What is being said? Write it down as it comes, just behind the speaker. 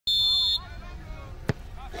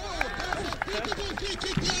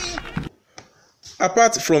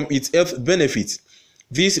Apart from its health benefits,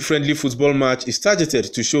 this friendly football match is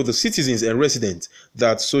targeted to show the citizens and residents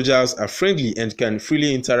that soldiers are friendly and can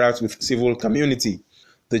freely interact with civil community.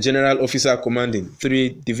 The General Officer commanding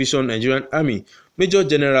 3rd Division Nigerian Army, Major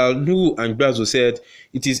General Nuhu Angbazo, said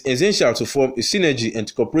it is essential to form a synergy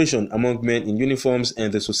and cooperation among men in uniforms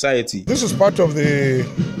and the society. This is part of the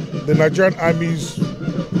Nigerian Army's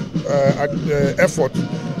effort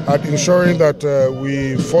at ensuring that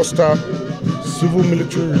we foster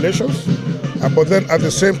civil-military relations, but then at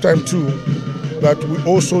the same time too, that we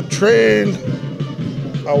also train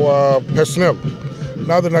our personnel.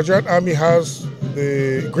 Now the Nigerian Army has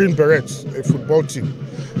the Green Berets, a football team,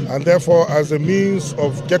 and therefore as a means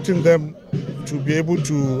of getting them to be able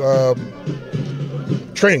to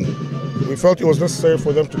train, we felt it was necessary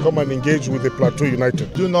for them to come and engage with the Plateau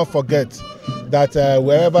United. Do not forget that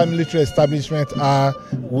wherever military establishments are,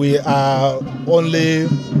 we are only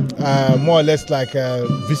more or less like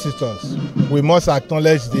visitors. We must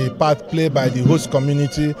acknowledge the part played by the host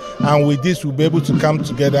community, and with this we'll be able to come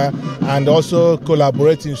together and also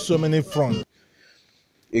collaborate in so many fronts.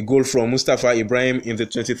 A goal from Mustafa Ibrahim in the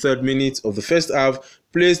 23rd minute of the first half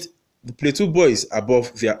placed the Plateau boys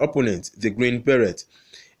above their opponent, the Green Beret.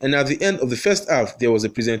 And at the end of the first half, there was a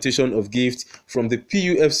presentation of gifts from the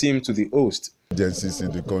PUF team to the host. Agencies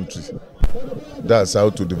in the country. That's how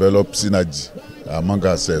to develop synergy among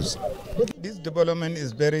ourselves. This development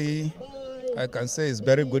is very, I can say, is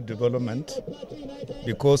very good development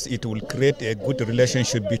because it will create a good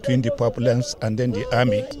relationship between the populace and then the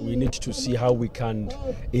army. We need to see how we can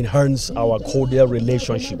enhance our cordial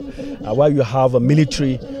relationship. While you have a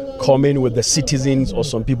military coming with the citizens, or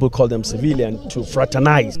some people call them civilian, to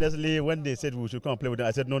fraternize. Honestly, when they said we should come and play with them,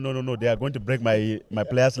 I said no, they are going to break my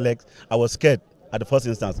players' legs. I was scared at the first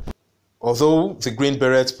instance. Although the Green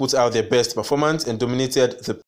Berets put out their best performance and dominated the